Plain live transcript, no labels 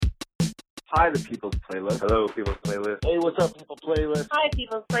Hi, the People's Playlist. Hello, People's Playlist. Hey, what's up, People Playlist? Hi,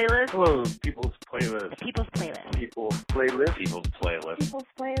 People's Playlist. Hello, People's Playlist. The People's Playlist. People's Playlist. People's Playlist. People's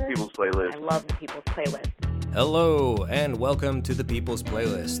Playlist. People's Playlist. I love the People's Playlist. Hello, and welcome to the People's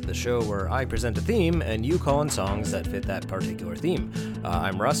Playlist, the show where I present a theme and you call in songs that fit that particular theme.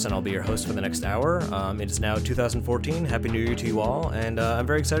 I'm Russ, and I'll be your host for the next hour. It is now 2014. Happy New Year to you all, and I'm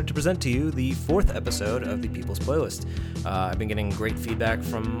very excited to present to you the fourth episode of the People's Playlist. I've been getting great feedback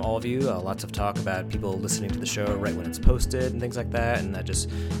from all of you, lots of talk about people listening to the show right when it's posted and things like that, and that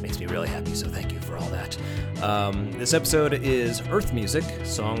just makes me really happy, so thank you for all that. This episode is Earth music,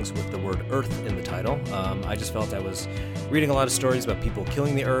 songs with the word Earth in the title. I just felt I was reading a lot of stories about people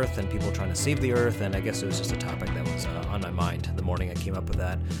killing the Earth and people trying to save the Earth, and I guess it was just a topic that was on my mind the morning I came up with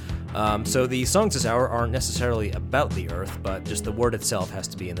that. So the songs this hour aren't necessarily about the Earth, but just the word itself has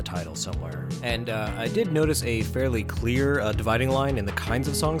to be in the title somewhere. And I did notice a fairly clear dividing line in the kinds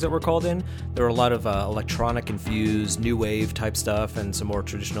of songs that were called in. There were a lot of electronic-infused, new wave type stuff, and some more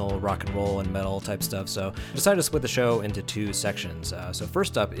traditional rock and roll and metal type stuff, so I decided to split the show into two sections. So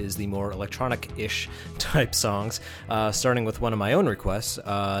first up is the more electronic-ish type songs, starting with one of my own requests.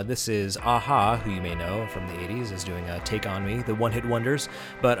 This is Aha, who you may know from the 80s, is doing Take On Me, the one-hit wonders,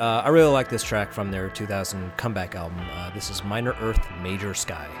 but I really like this track from their 2000 comeback album. This is Minor Earth, Major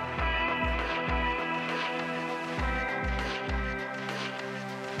Sky.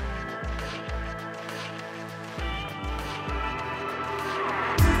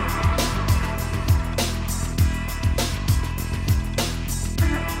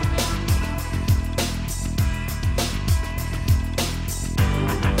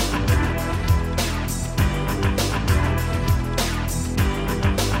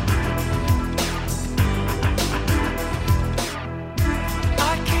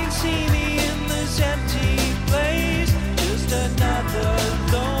 I can't see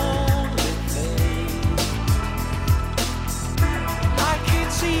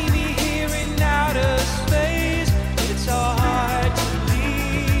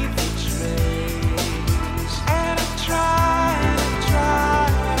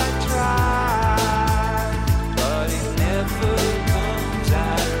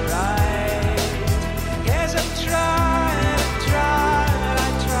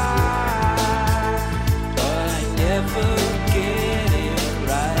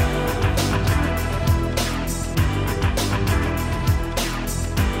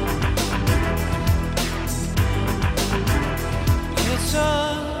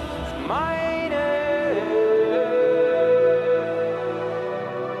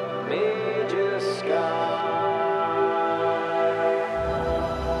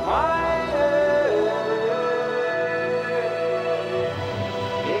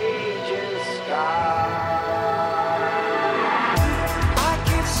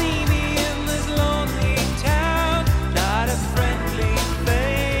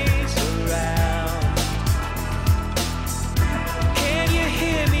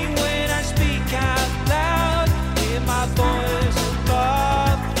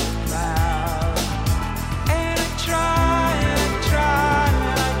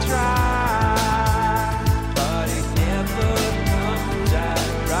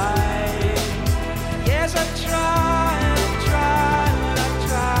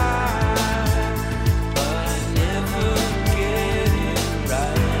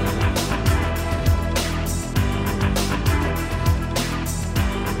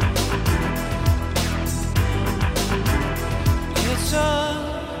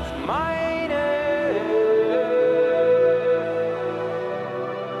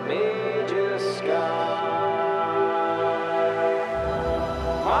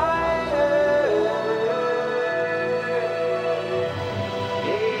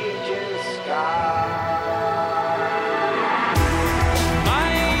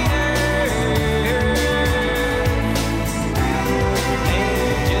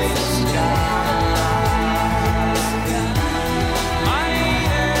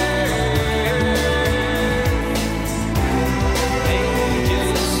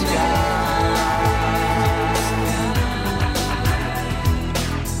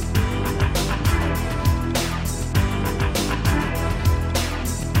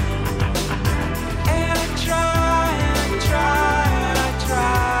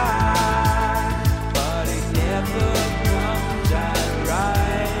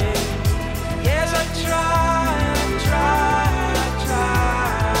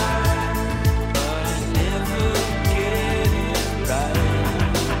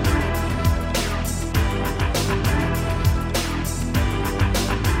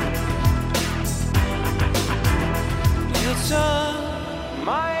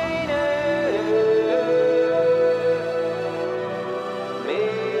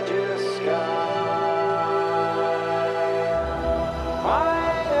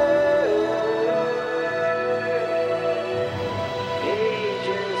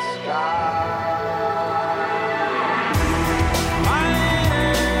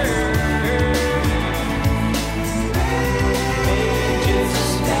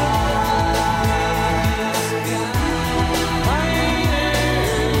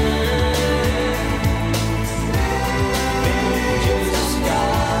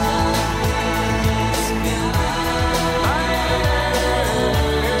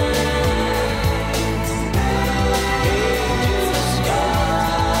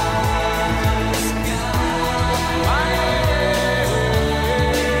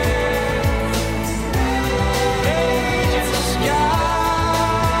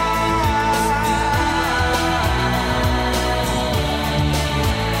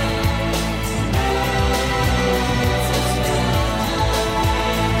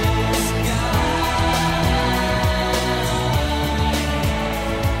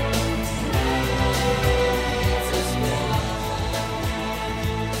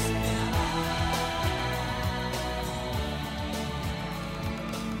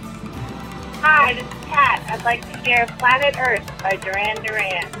Hi, this is Kat. I'd like to hear Planet Earth by Duran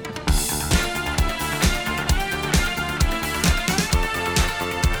Duran.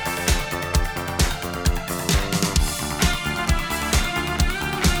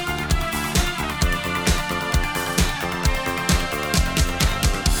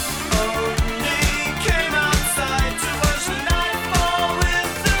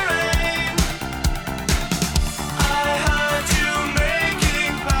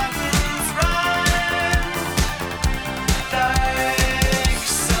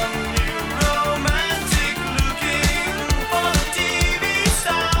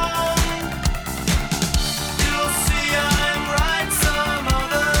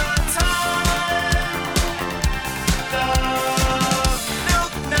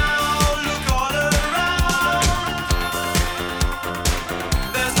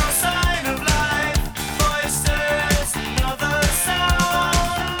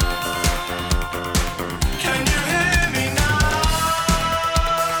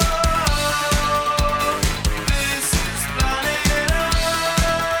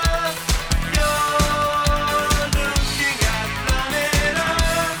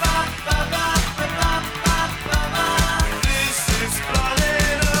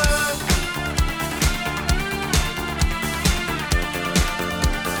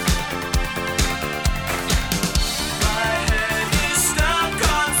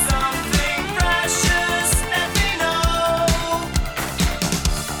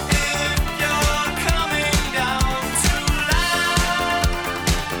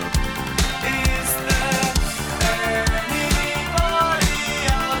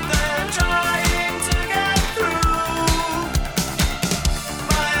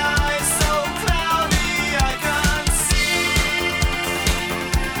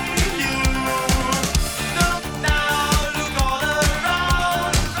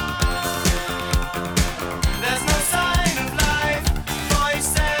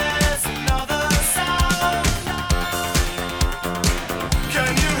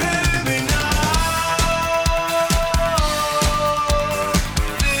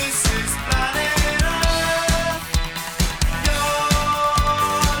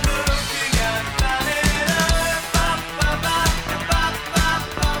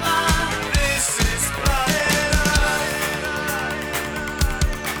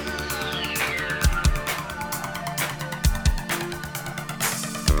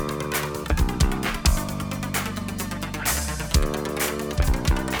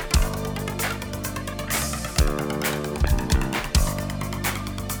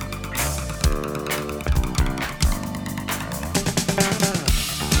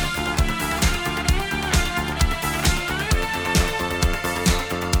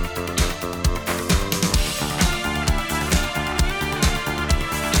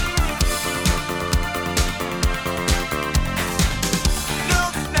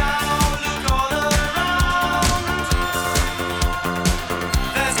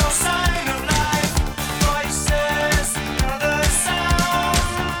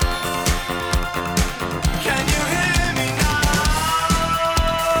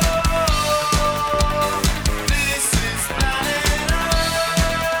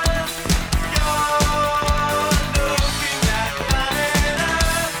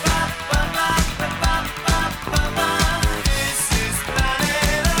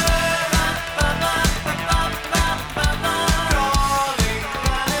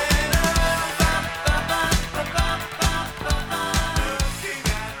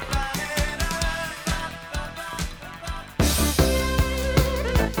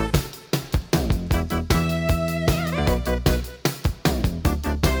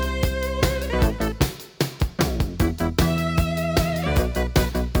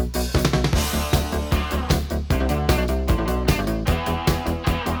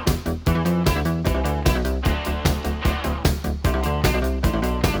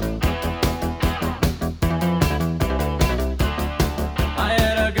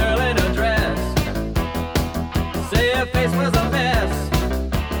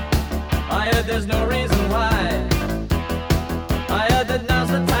 there's no reason why. I heard that now's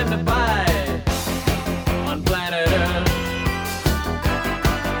the time to buy on planet Earth.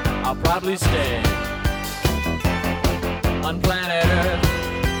 I'll probably stay on planet Earth.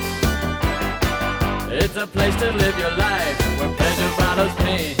 It's a place to live your life where pleasure follows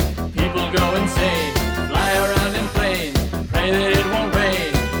pain. People go insane, fly around in planes, pray that it won't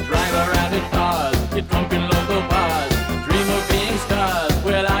rain, drive around in cars, get drunk in local bars, dream of being stars.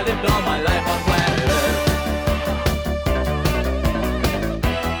 Well, I lived all my life on planet Earth.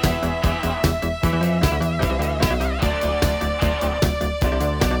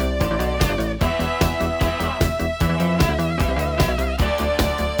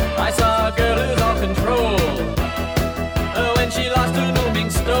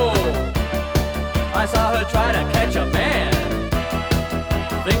 to try to catch a man.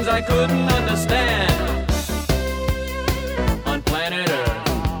 Things I couldn't understand on planet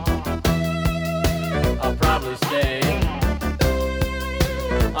Earth. I'll probably stay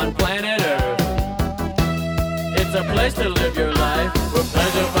on planet Earth. It's a place to live your life where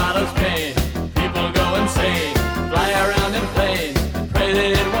pleasure follows pain. People go insane, fly around in planes, pray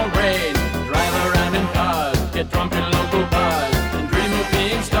that it won't rain, drive around in cars, get drunk in local bars, and dream of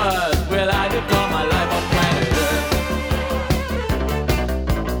being stars. Well, I did call my life on planet Earth.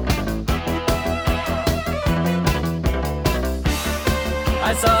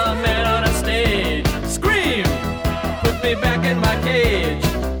 I saw a man on a stage scream, put me back in my cage.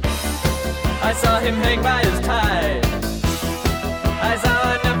 I saw him hang by his tie. I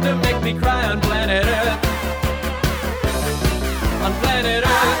saw enough to make me cry on planet Earth. On planet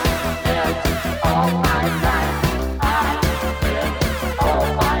Earth. All my life. All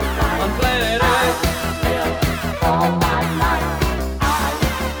my life. On planet Earth. All my life.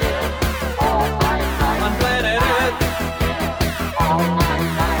 All my life. On planet Earth. All my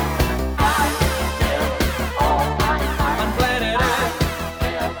life. All my life. On planet Earth.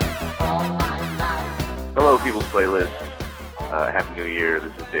 Hello, People's Playlist. Happy New Year.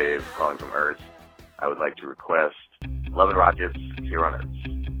 This is Dave calling from Earth. I would like to request Love and Rockets here on Earth.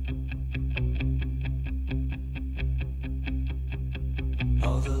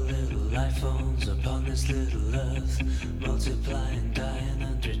 All the little life forms upon this little earth multiply and die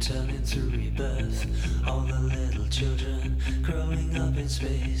and returning to rebirth. All the little children growing up in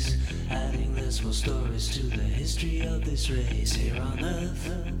space, adding less more stories to the history of this race. Here on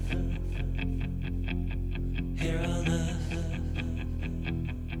Earth, here on Earth,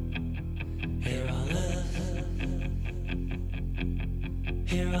 here on Earth,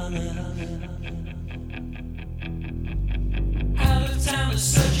 here on Earth. Out of town is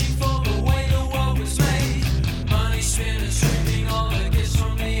searching for the way the world was made. Money spinners drinking all the gifts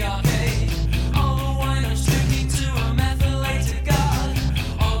from the arcade. All the winos drinking to a methylated god.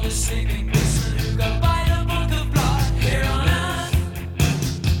 All the sleeping policemen who go by the book of blood. Here on Earth,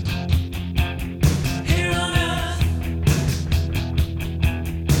 here on Earth,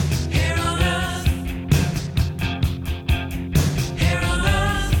 here on Earth, here on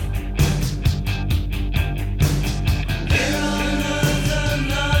Earth, here on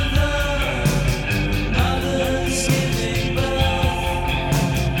mother's giving birth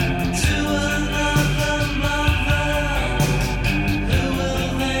to another mother who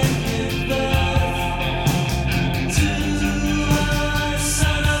will then give birth to a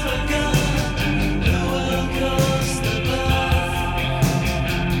son of a gun who will cause the birth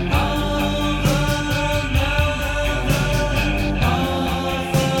of another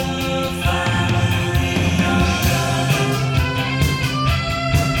of a family on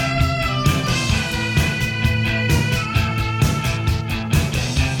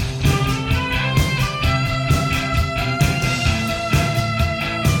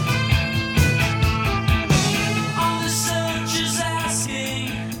All the searchers asking,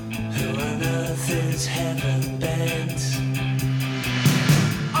 who on earth is heaven bent?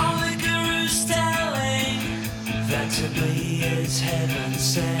 All the gurus telling that to be is heaven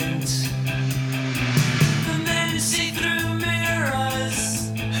sent. The men see through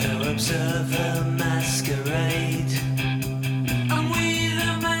mirrors who observe the masquerade. And we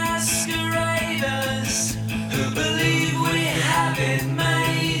the masqueraders who believe we have it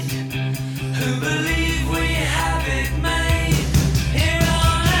made. Who believe we have it made. Here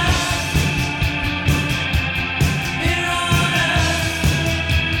on Earth, here on Earth,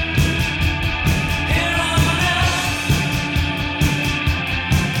 here on Earth,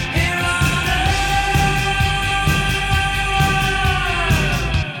 here on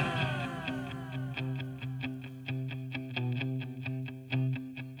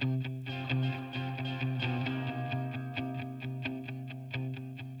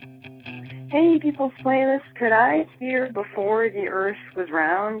Hey, People's Playlist. Could I hear Before the Earth Was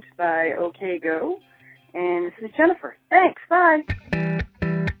Round by OK Go? And this is Jennifer. Thanks. Bye.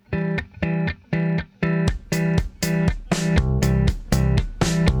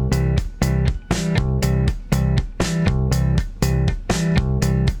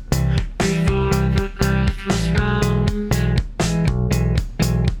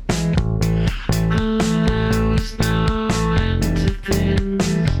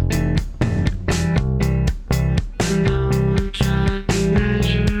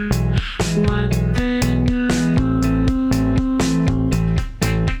 one thing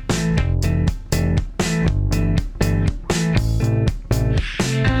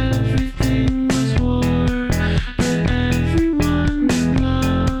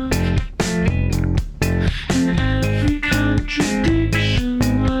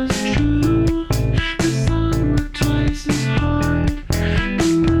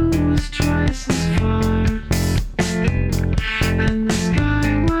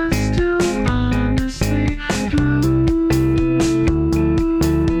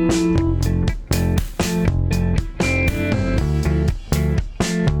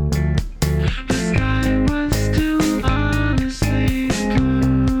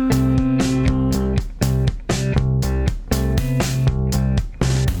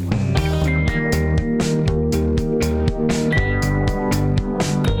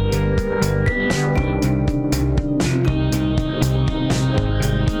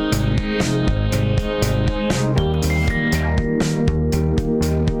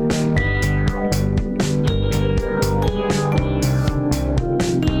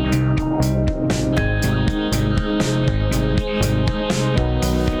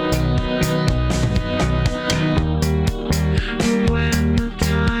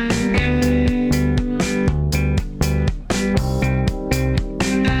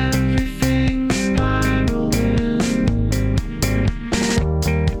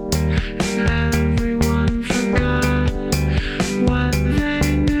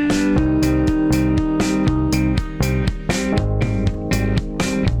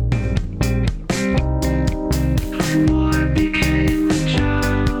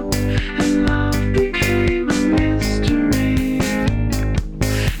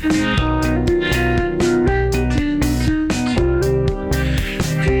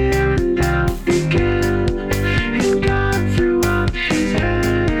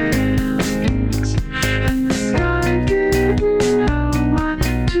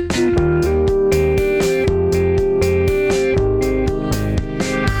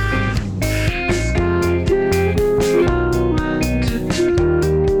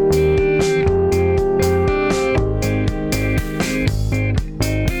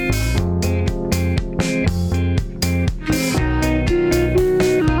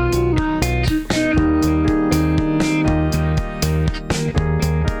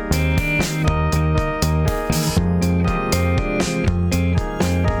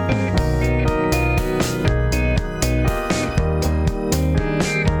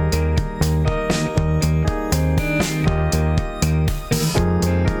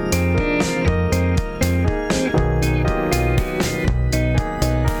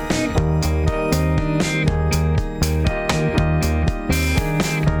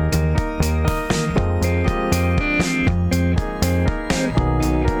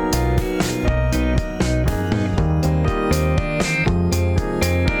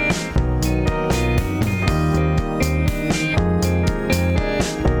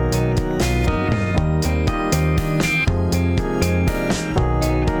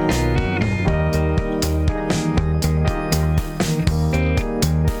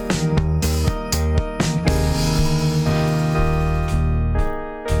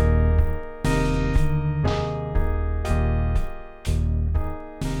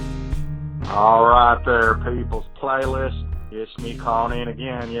All right there, People's Playlist. It's me calling in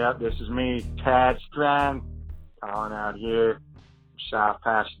again. Yep, this is me, Tad Strand, calling out here from South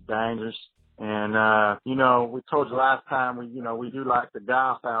Pass Dangers. And, we told you last time, we do like to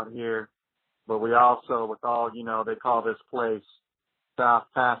golf out here, but we also, with all, they call this place South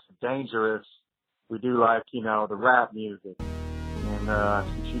Pass Dangerous, we do like, the rap music. And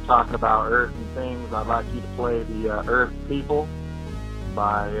since you're talking about Earth and things, I'd like you to play the Earth People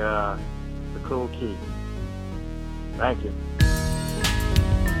by the Cool Key. Thank you.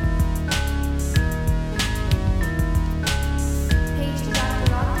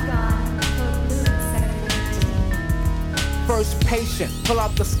 First patient, pull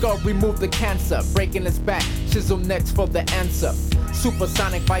out the skull, remove the cancer. Breaking its back, chisel next for the answer.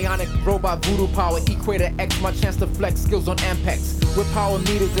 Supersonic, bionic, robot, voodoo power. Equator X, my chance to flex skills on Ampex. With power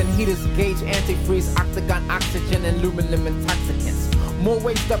meters and heaters, gauge antifreeze, octagon, oxygen, and aluminum intoxicants. More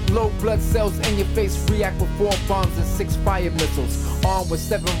waste up, low blood cells in your face. React with 4 bombs and 6 fire missiles. Armed with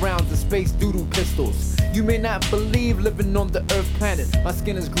 7 rounds of space doodle pistols. You may not believe living on the Earth planet. My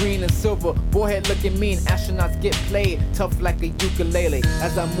skin is green and silver, forehead looking mean. Astronauts get played, tough like a ukulele.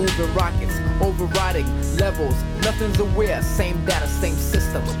 As I move in rockets, overriding levels. Nothing's aware, same data, same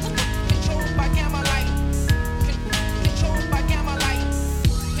system. Controlled by gamma light. Controlled by gamma light.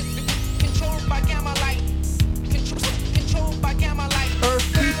 Controlled by gamma light. Controlled by gamma light.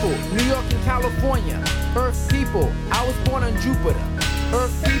 Earth people, New York and California. Earth people, I was born on Jupiter.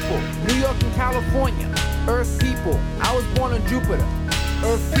 Earth people, New York and California. Earth people, I was born on Jupiter.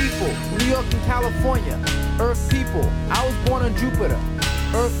 Earth people, New York and California. Earth people, I was born on Jupiter.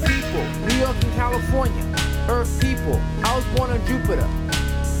 Earth people, New York and California. Earth people, I was born on Jupiter.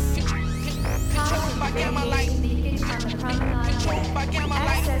 Controlled by gamma light. Controlled by gamma light.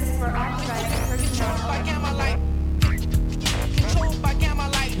 Access for authorized personnel. Controlled by gamma light. Controlled by gamma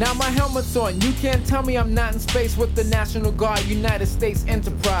light. Now my helmet's on. You can't tell me I'm not in space with the National Guard, United States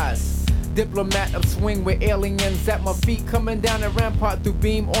Enterprise. Diplomat of swing with aliens at my feet, coming down a rampart through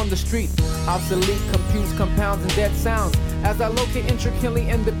beam on the street. Obsolete, confused compounds and dead sounds. As I locate intricately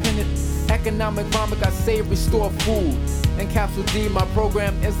independent economic vomit, I say restore food. In Capsule D, my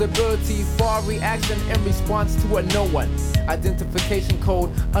program is ability for reaction in response to a no one. Identification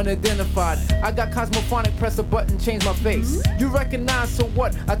code unidentified. I got cosmophonic, press a button, change my face. You recognize, so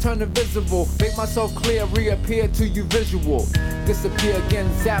what? I turn invisible, make myself clear, reappear to you visual. Disappear again,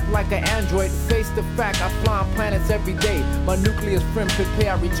 zap like an android. Face the fact, I fly on planets every day. My nucleus friend,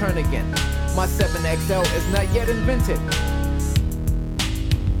 prepare, I return again. My 7XL is not yet invented.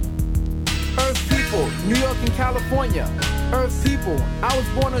 Earth people, New York and California. Earth people, I was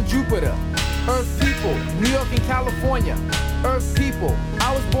born on Jupiter. Earth people, New York and California. Earth people,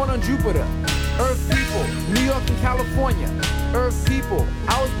 I was born on Jupiter. Earth people, New York and California. Earth people,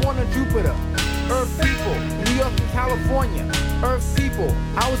 I was born on Jupiter. Earth people, New York and California. Earth people,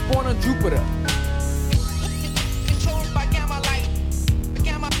 I was born on Jupiter. Controlled by gamma light.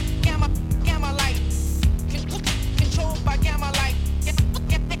 Gamma light. Controlled by gamma light.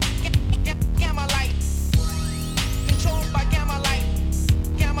 Gamma light. Controlled by gamma light.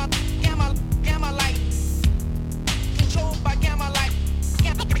 Gamma light. Controlled by gamma light.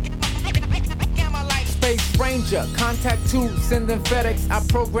 Gamma light. Space Ranger, contact 2, sending FedEx. I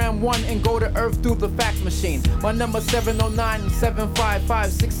program 1 and go to Earth through the fax machine. My number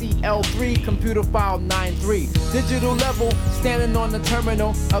 709-755-6EL3, computer file 93. Digital level, standing on the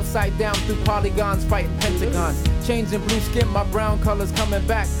terminal, upside down through polygons, fighting pentagons. Changing blue skin, my brown colors coming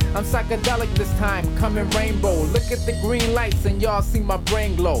back. I'm psychedelic this time, coming rainbow. Look at the green lights and y'all see my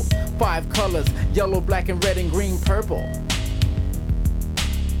brain glow. 5 colors, yellow, black, and red, and green, purple.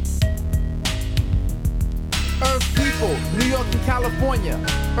 Earth people, New York and California.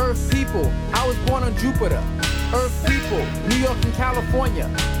 Earth people, I was born on Jupiter. Earth people, New York and California.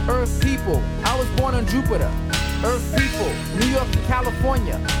 Earth people, I was born on Jupiter. Earth people, New York and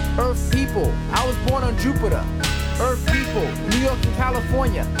California. Earth people, I was born on Jupiter. Earth people, New York and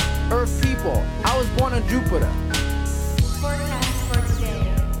California. Earth people, I was born on Jupiter. Forecast for today.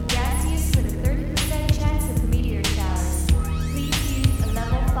 Gas use with a 30% chance of meteor showers. Please use a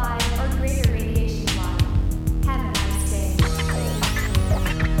level 5 or greater radiation model. Have a nice day.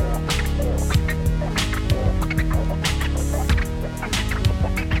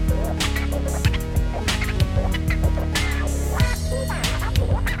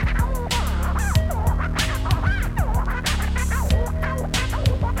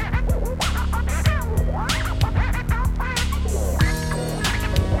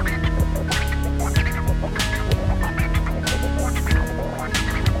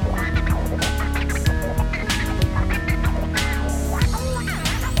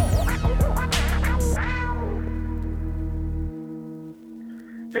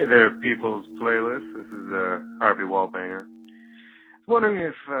 Hey there, People's Playlist. This is Harvey Wallbanger. Wondering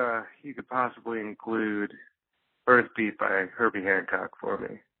if you could possibly include Earth Beat by Herbie Hancock for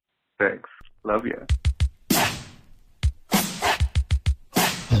me. Thanks. Love ya.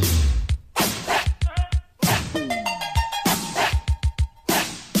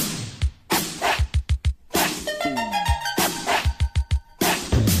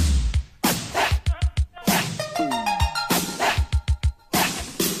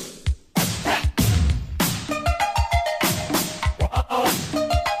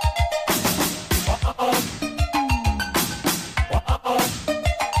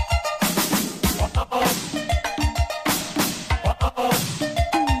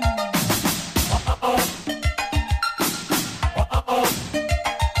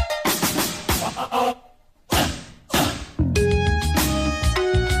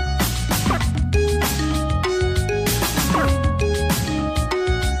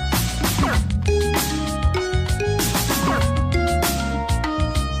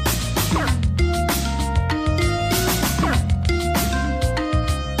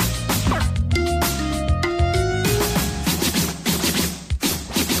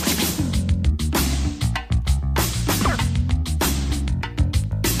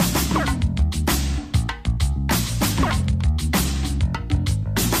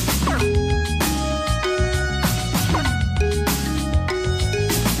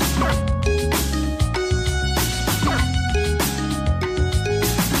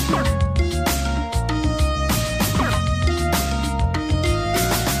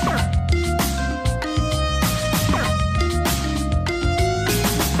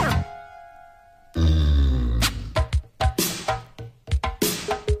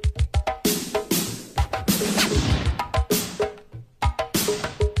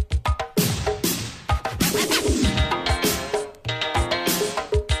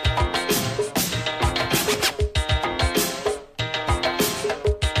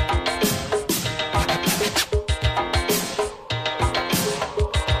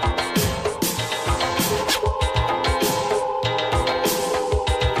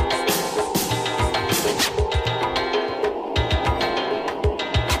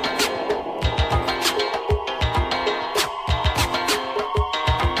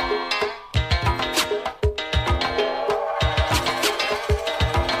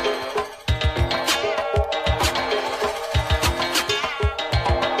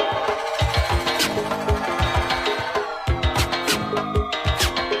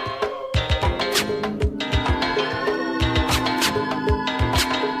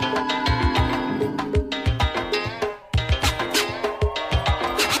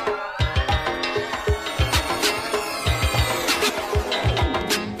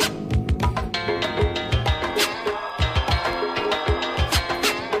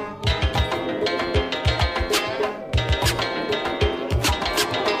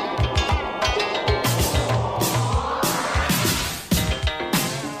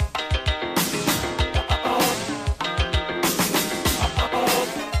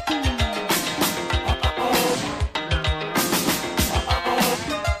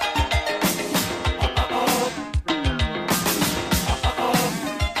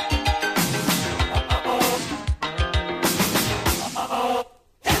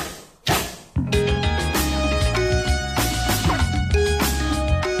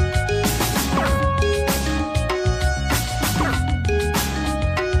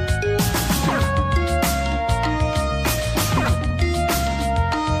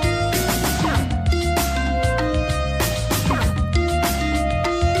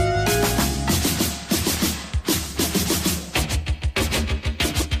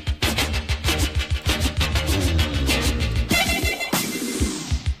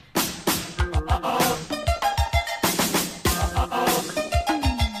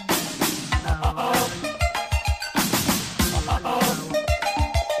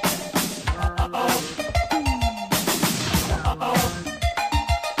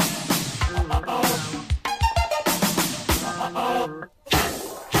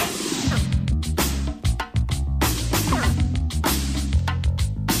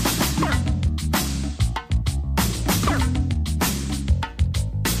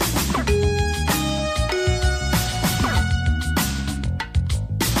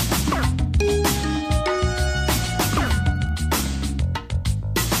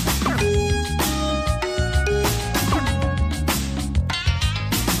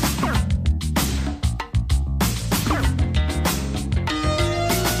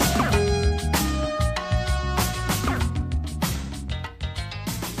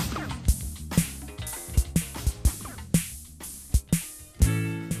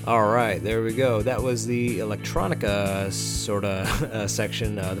 All right, there we go. That was the electronica sort of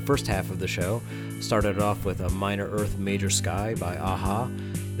section, the first half of the show. Started off with a Minor Earth, Major Sky by Aha,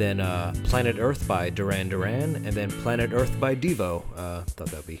 then Planet Earth by Duran Duran, and then Planet Earth by Devo.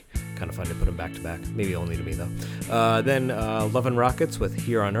 Thought that would be kind of fun to put them back to back. Maybe only to me, though. Then Love and Rockets with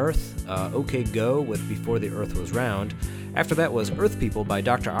Here on Earth, OK Go with Before the Earth Was Round. After that was Earth People by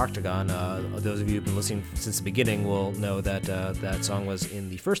Dr. Octagon. Those of you who've been listening since the beginning will know that that song was in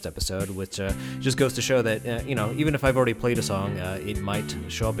the first episode, which just goes to show that, even if I've already played a song, it might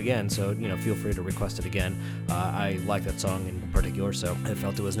show up again, so, feel free to request it again. I like that song in particular, so I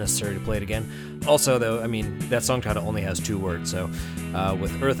felt it was necessary to play it again. Also, though, that song title only has 2 words, so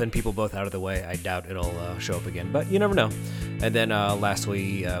with Earth and People both out of the way, I doubt it'll show up again, but you never know. And then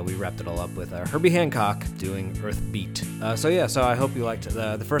lastly, we wrapped it all up with Herbie Hancock doing Earth Beat. So I hope you liked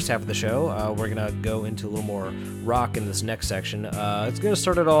the first half of the show. We're going to go into a little more rock in this next section. It's going to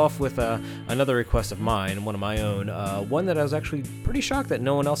start it off with another request of mine, one of my own, one that I was actually pretty shocked that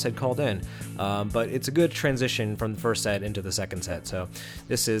no one else had called in, but it's a good transition from the first set into the second set. So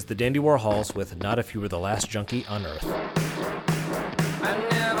this is the Dandy Warhols with Not If You Were the Last Junkie on Earth. I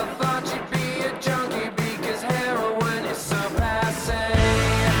never thought you'd be a junkie because heroin is so passe.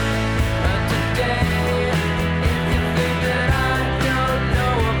 But today, if you think that I don't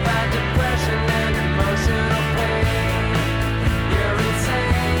know about depression and emotional pain, you're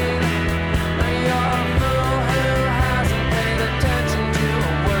insane. You're a fool who hasn't paid attention to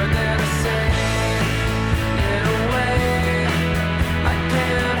a word that I say. In a way, I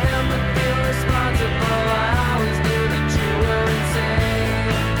can't help but feel responsible. I always knew that you were insane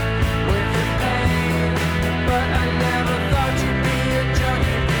with your pain, but I never thought you'd be a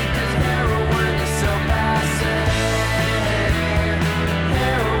junkie because heroin is so passe.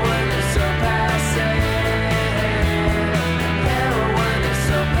 Heroin is so passe. Heroin is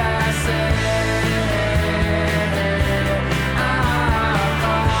so passe.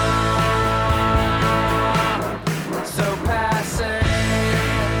 So passe.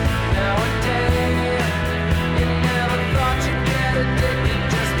 Nowadays, you never thought you'd get addicted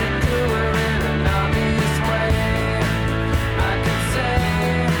just to do it in an obvious way. I could say,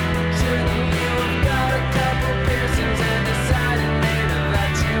 shouldn't you have got a couple piercings and decided maybe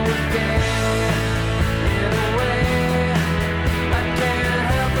that you were gay? In a way, I can't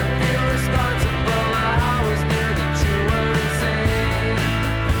help but feel responsible. I always knew that you were insane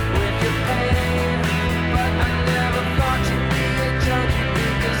with your pain, but I never thought you'd be a junkie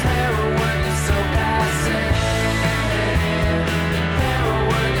because heroin is so passe.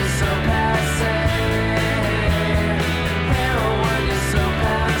 Heroin is so passe. Heroin is so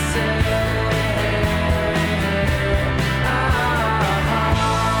passe. Heroin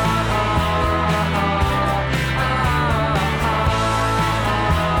is so passe.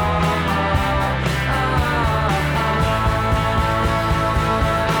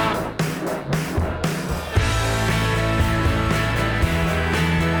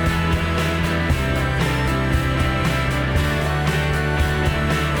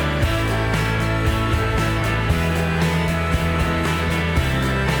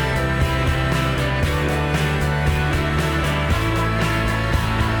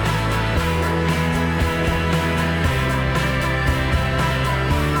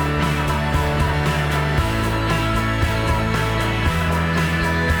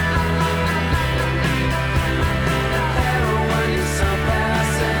 Heroin is so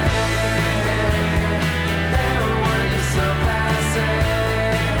passe.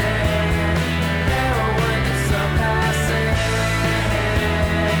 Heroin is so passe.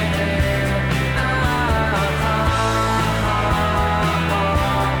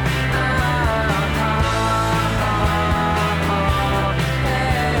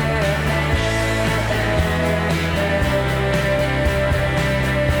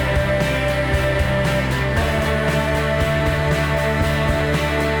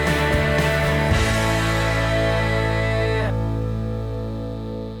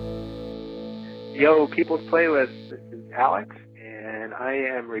 Yo, People's Playlist. This is Alex, and I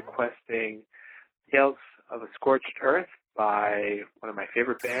am requesting Tales of a Scorched Earth by one of my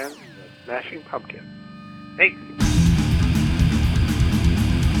favorite bands, the Smashing Pumpkins. Thanks.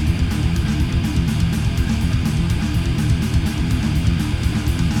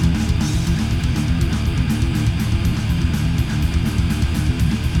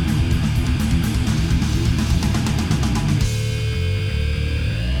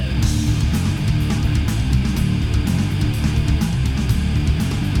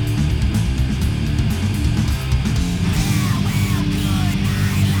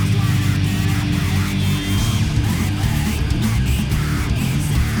 Well, good night, last one.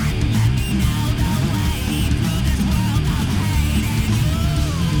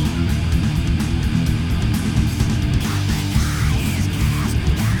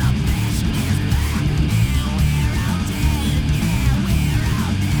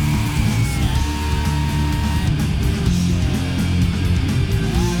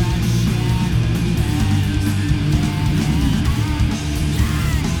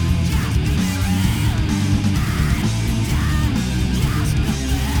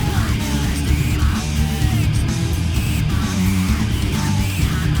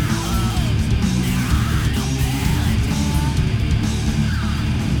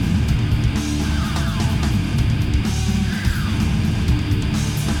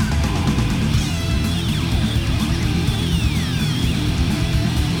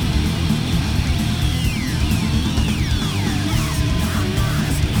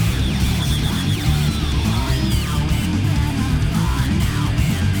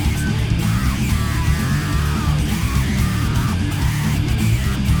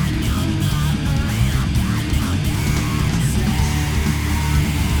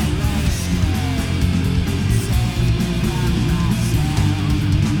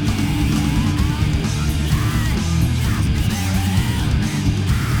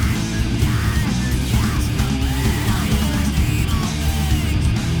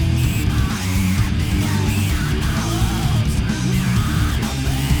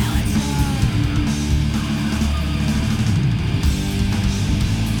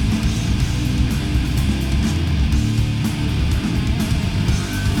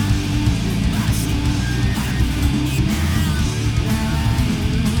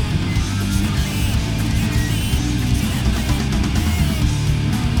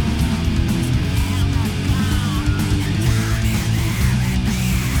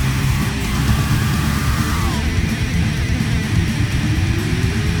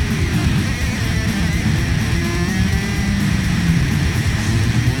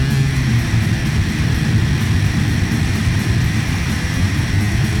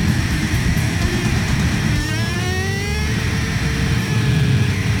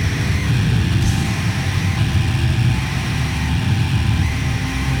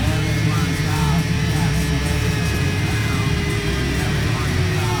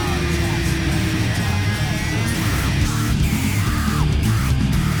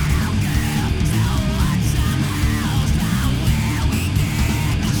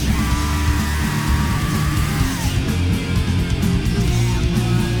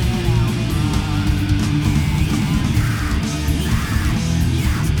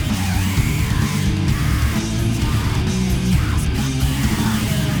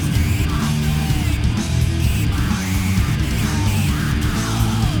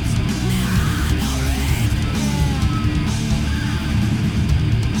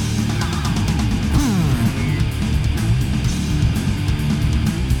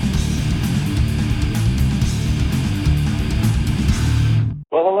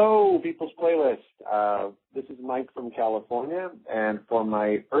 People's Playlist. This is Mike from California, and for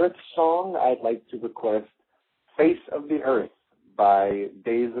my Earth song, I'd like to request Face of the Earth by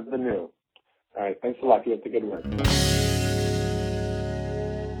Days of the New. All right, thanks a lot. You have the good work.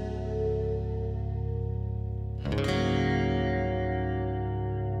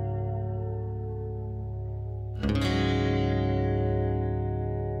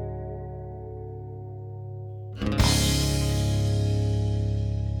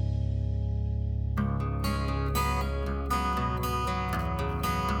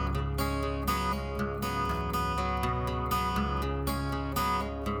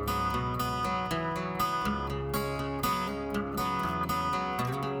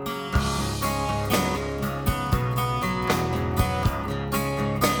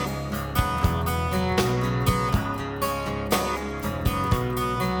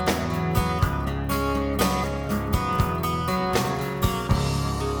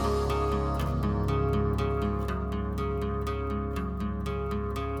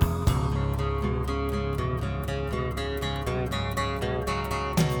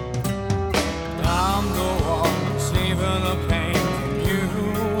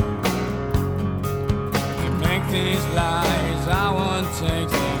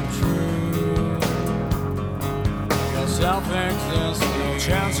 Self-existing,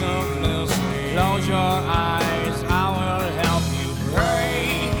 chance of listening. Close your eyes, I will help you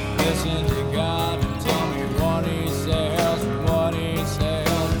pray. Listen to God and tell me what He says, what He says.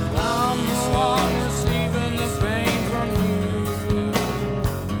 I'm the one receiving the pain from you.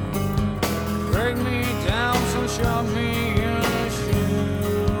 Break me down, so shove me in a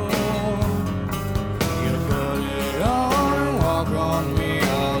shoe. You put it on and walk on me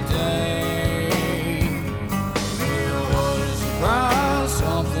all day.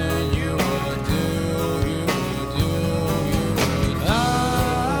 Something you would do, you would do, you would. I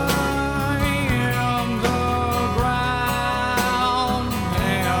am the ground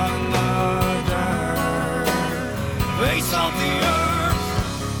and the dirt. Face of the earth,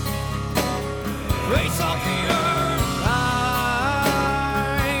 face of the earth. I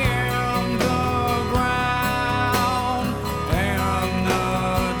am the ground and the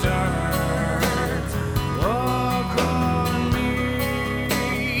dirt. Walk on me.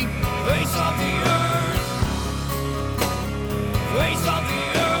 Face of the earth, face of the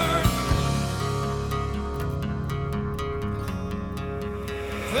earth,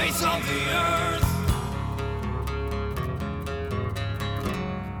 face of the earth,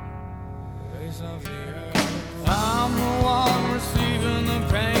 face of the earth. I'm the one receiving the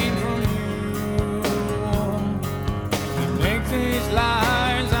pain from you. You make these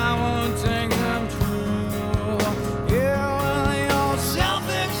lies, I won't take them true. Yeah, well, you're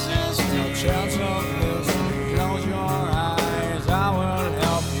self-existing. Chance of listening. Close your eyes, I will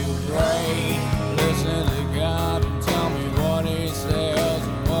help you pray. Listen to God and tell me what He says,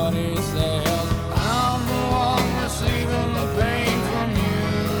 what He says. I'm the one receiving the pain from you.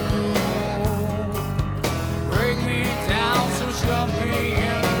 Break me down, so shove me in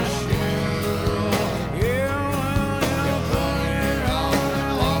a shoe. Yeah, well, you put it on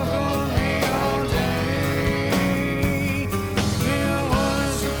and walk on me all day. You want to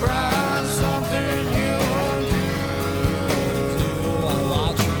surprise something you would do. I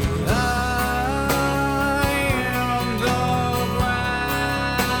watch you. I am the ground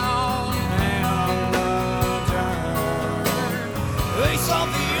and the dirt. Face of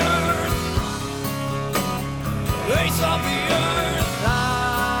the earth, face of the earth. I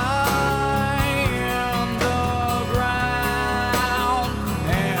am the ground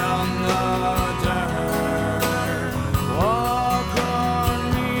and the dirt. Walk on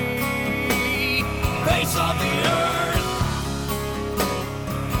me. Face of the earth,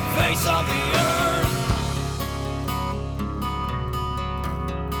 face of the earth.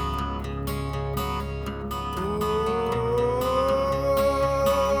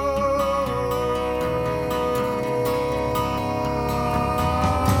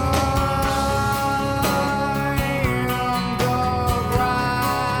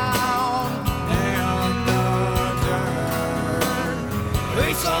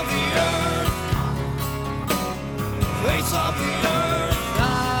 Face of the earth, face of the earth. I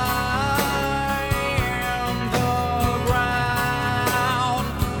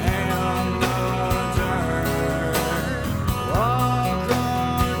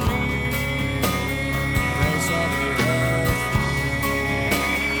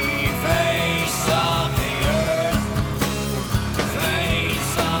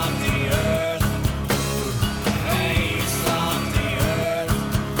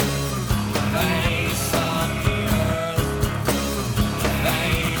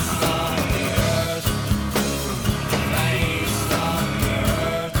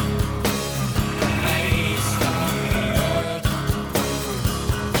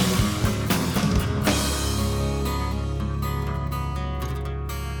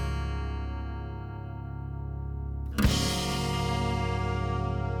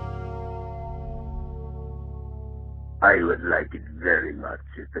I would like it very much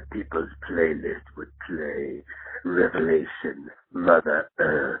if the People's Playlist would play Revelation, Mother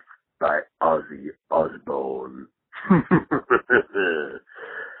Earth by Ozzy Osbourne.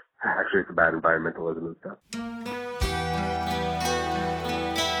 Actually, it's about environmentalism and stuff.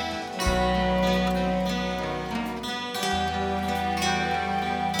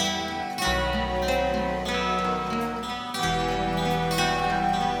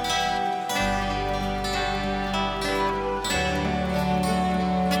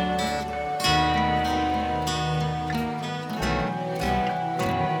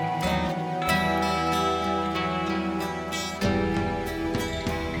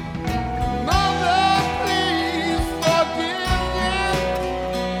 Mother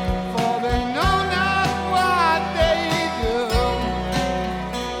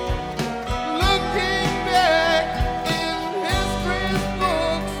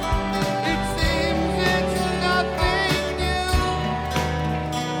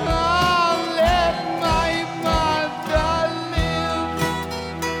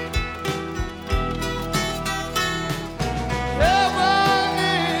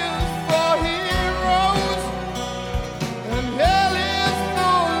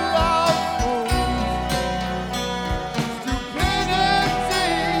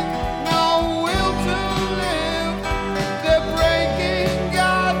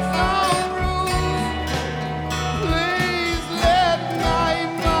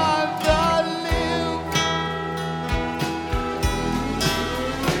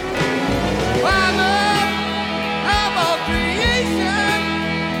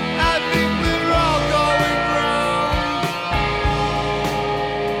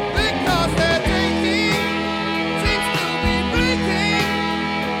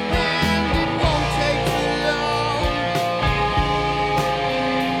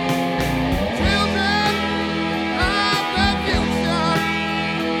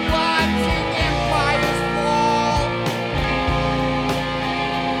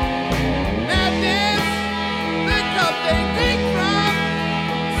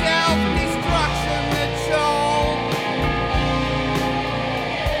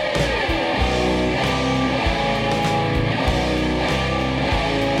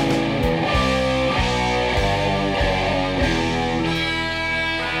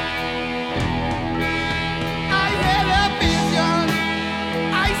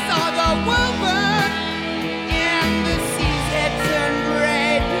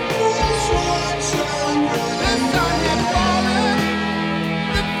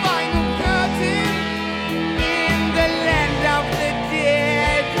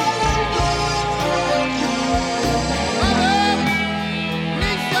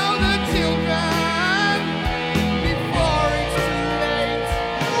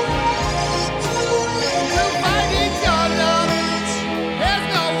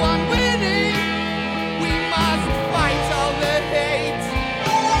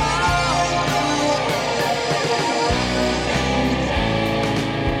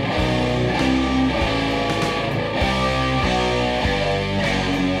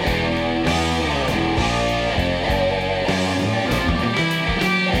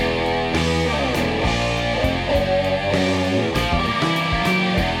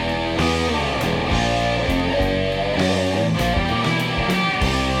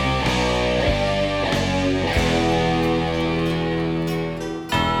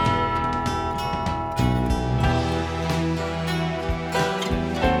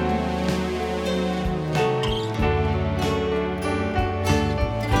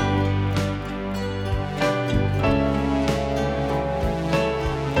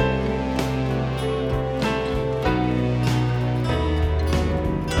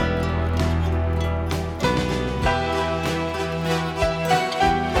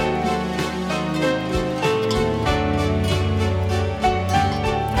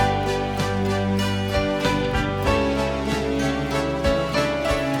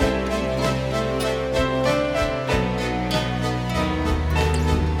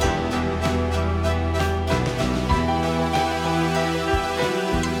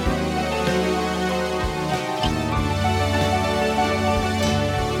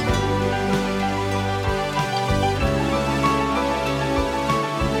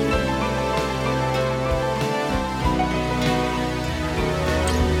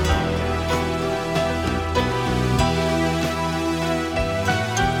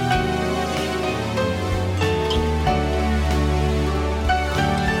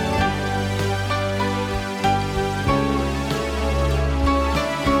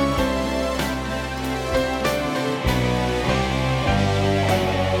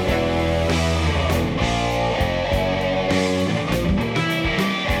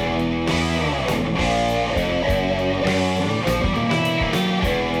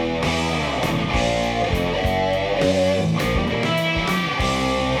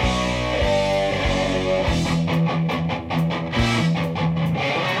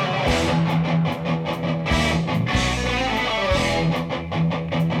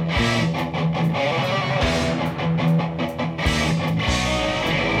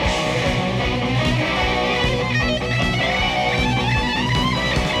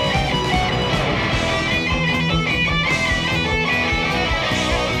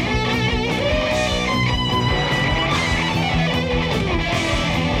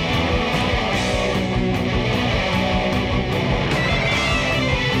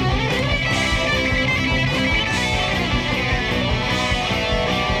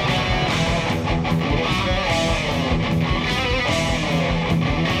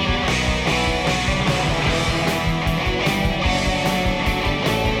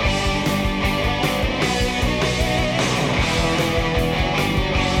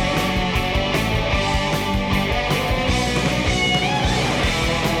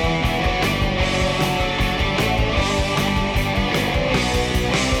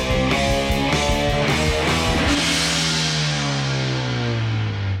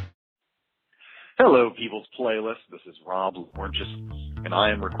Hello, People's Playlist. This is Rob Lorgis, and I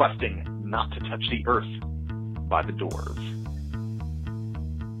am requesting Not to Touch the Earth by The Doors.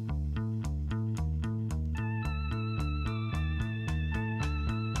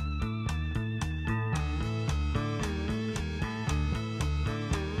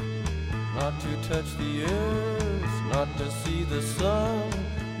 Not to touch the earth, not to see the sun,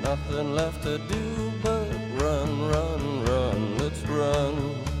 nothing left to do but run, run, run, let's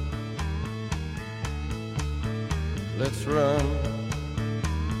run. Let's run.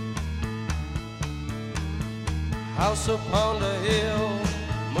 House upon the hill,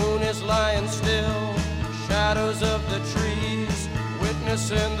 moon is lying still, shadows of the trees,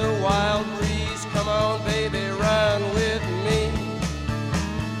 witnessing the wild breeze. Come on, baby, run with me.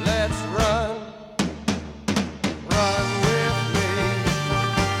 Let's run. Run with me.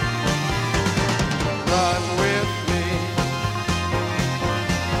 Run with me.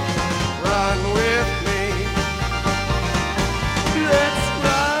 Run with me. Let's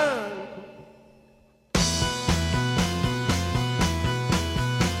run.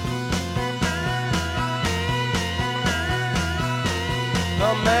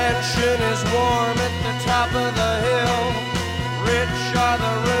 The mansion is warm at the top of the hill. Rich are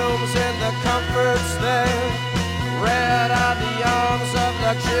the rooms and the comforts there. Red are the arms of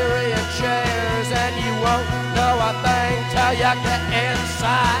luxuriant chairs, and you won't know a thing till you get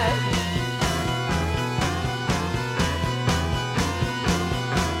inside.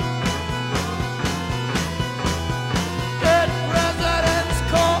 Dead president's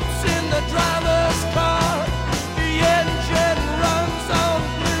corpse in the driver's car. The engine runs on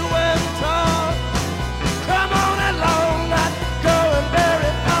glue and tar. Come on along, not going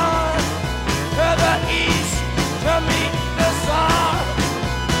very far, to the east to meet the Tsar.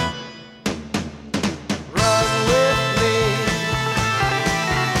 Run with me.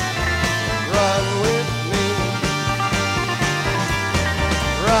 Run with me.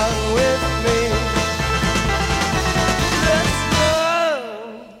 Run with me. Let's run.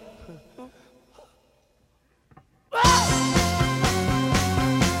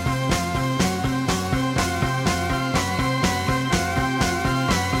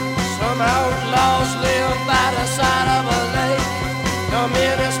 Some outlaws live by the side of a lake. The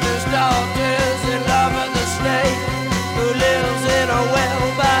minister's daughter is in love with the snake, who lives in a well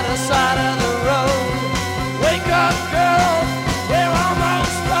by the side of the road. Wake up, girl, we're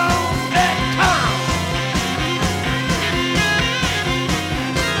almost home. Hey, come!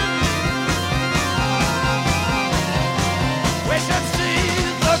 We should see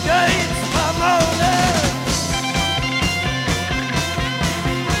the gates of morning.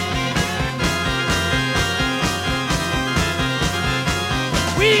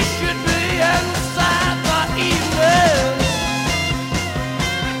 We should be inside the evening.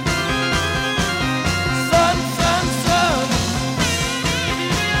 Sun, sun, sun.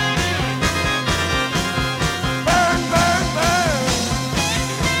 Burn, burn, burn.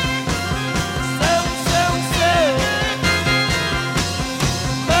 Sound, sound, sound.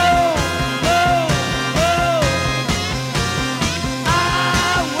 Move, move, move. I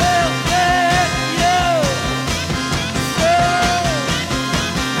will get you.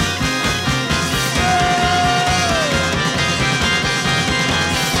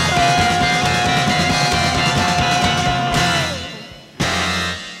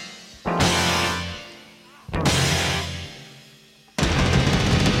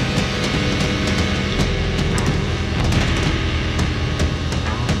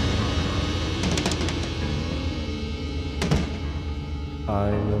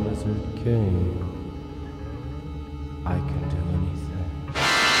 I'm a lizard king. I can do anything.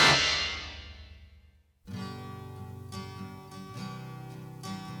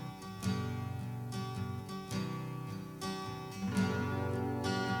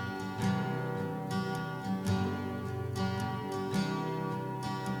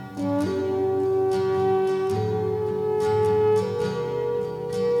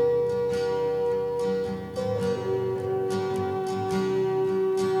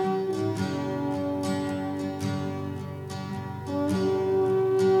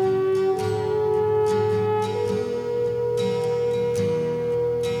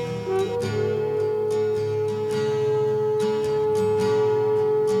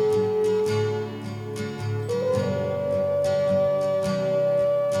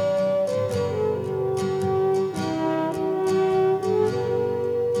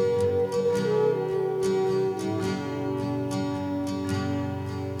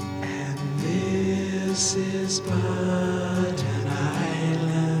 This is but an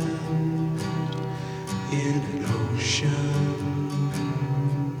island in an ocean.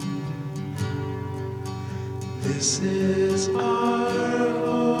 This is our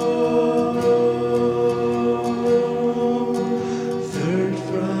home, third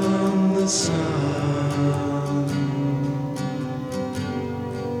from the sun.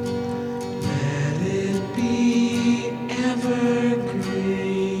 Let it be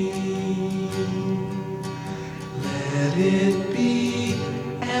evergreen. Let it be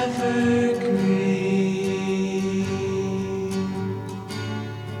evergreen.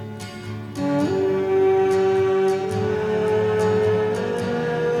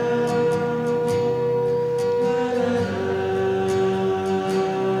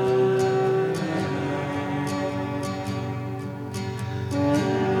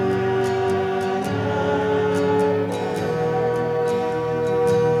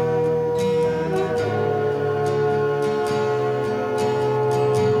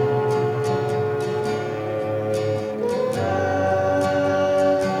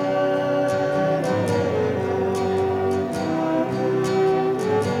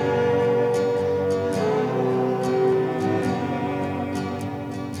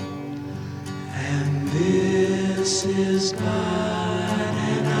 And this is but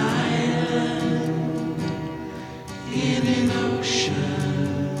an island in an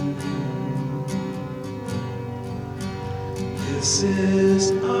ocean. This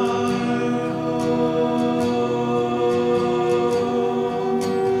is our home,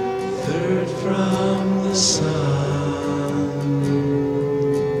 third from the sun.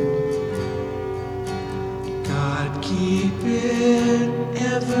 God keep it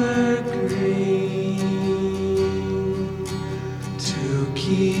evergreen, to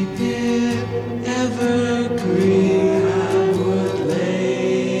keep it evergreen. I would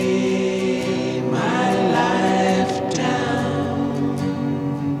lay my life down.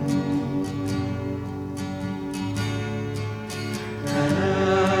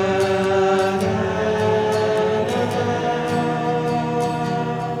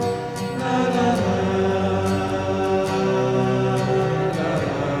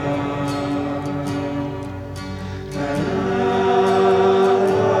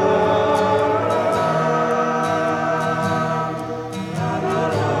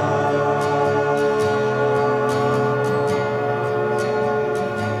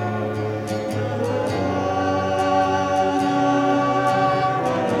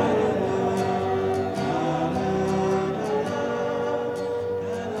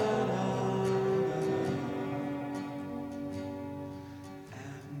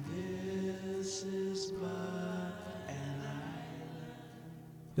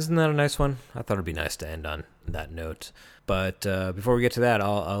 Isn't that a nice one? I thought it'd be nice to end on that note. But before we get to that,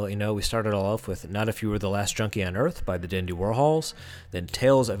 I'll let you know we started all off with Not If You Were the Last Junkie on Earth by the Dandy Warhols, then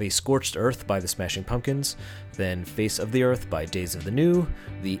Tales of a Scorched Earth by the Smashing Pumpkins, then Face of the Earth by Days of the New,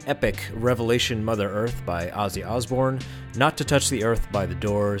 the epic Revelation Mother Earth by Ozzy Osbourne, Not to Touch the Earth by The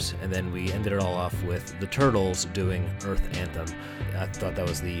Doors, and then we ended it all off with the Turtles doing Earth Anthem. I thought that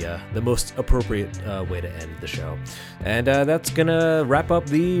was the most appropriate way to end the show. And that's going to wrap up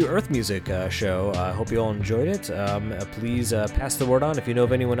the Earth Music show. I hope you all enjoyed it. Please pass the word on. If you know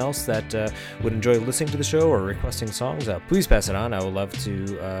of anyone else that would enjoy listening to the show or requesting songs, please pass it on. I would love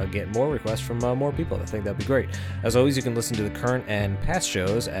to get more requests from more people. I think that'd be great. As always, you can listen to the current and past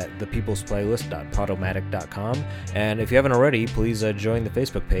shows at thepeoplesplaylist.podomatic.com. And if you haven't already, please join the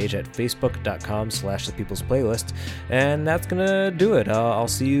Facebook page at facebook.com/thepeoplesplaylist. And that's going to do it. I'll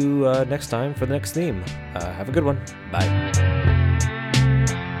see you next time for the next theme. Have a good one. Bye.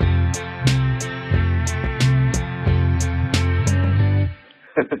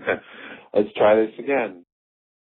 Let's try this again.